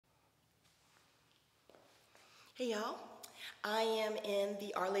Hey y'all, I am in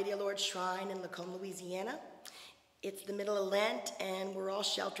the Our Lady of Lourdes Shrine in Lacombe, Louisiana. It's the middle of Lent and we're all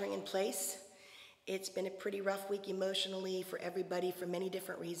sheltering in place. It's been a pretty rough week emotionally for everybody for many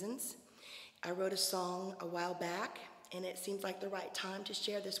different reasons. I wrote a song a while back and it seems like the right time to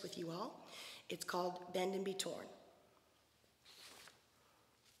share this with you all. It's called Bend and Be Torn.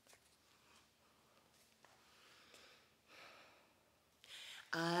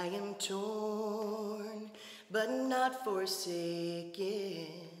 I am torn, but not forsaken.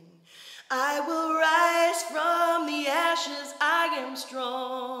 I will rise from the ashes, I am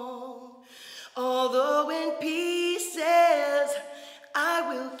strong. Although in pieces, I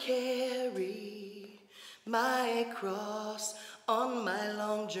will carry my cross on my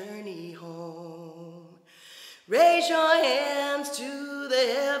long journey home. Raise your hands to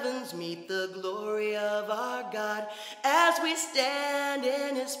the heavens, meet the glory of our God as we stand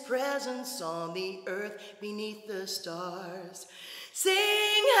in His presence on the earth beneath the stars.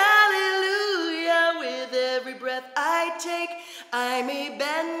 Sing hallelujah with every breath I take. I may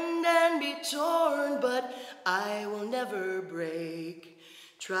bend and be torn, but I will never break.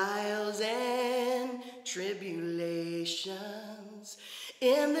 Trials and tribulations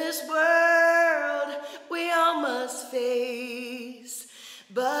in this world we all must face,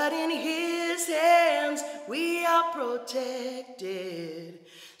 but in His hands we are protected,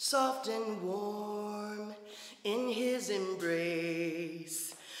 soft and warm in His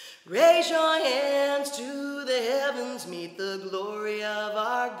embrace. Raise your hands to the heavens, meet the glory of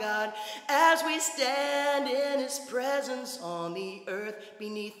our God as we stand in His presence on the earth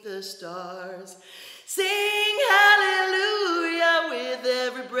beneath the stars. Sing hallelujah with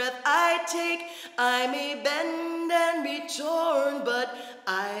every breath I take. I may bend and be torn, but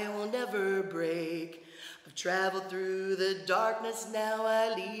I will never break. I've traveled through the darkness, now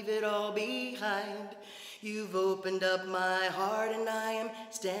I leave it all behind. You've opened up my heart and I am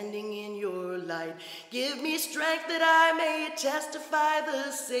standing in your light. Give me strength that I may testify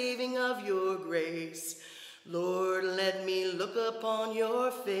the saving of your grace. Lord, let me look upon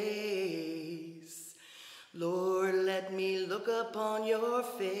your face. Lord, let me look upon your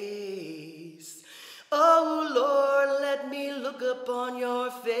face. Oh Lord, let me look upon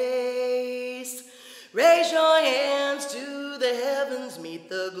your face. Raise your hands to the heavens, meet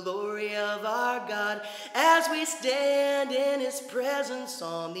the glory of our God as we stand in His presence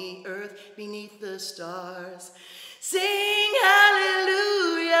on the earth beneath the stars. Sing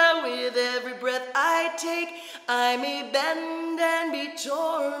hallelujah with every breath I take. I may bend and be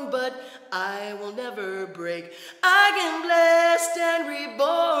torn, but I will never break. I am blessed and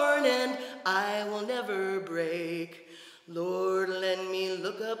reborn, and I will never break. Lord, let me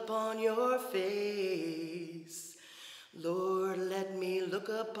look upon your face. Lord, let me look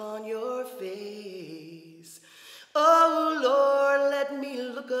upon your face. Oh, Lord, let me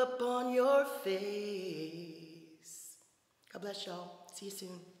look upon your face. God bless y'all. See you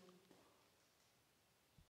soon.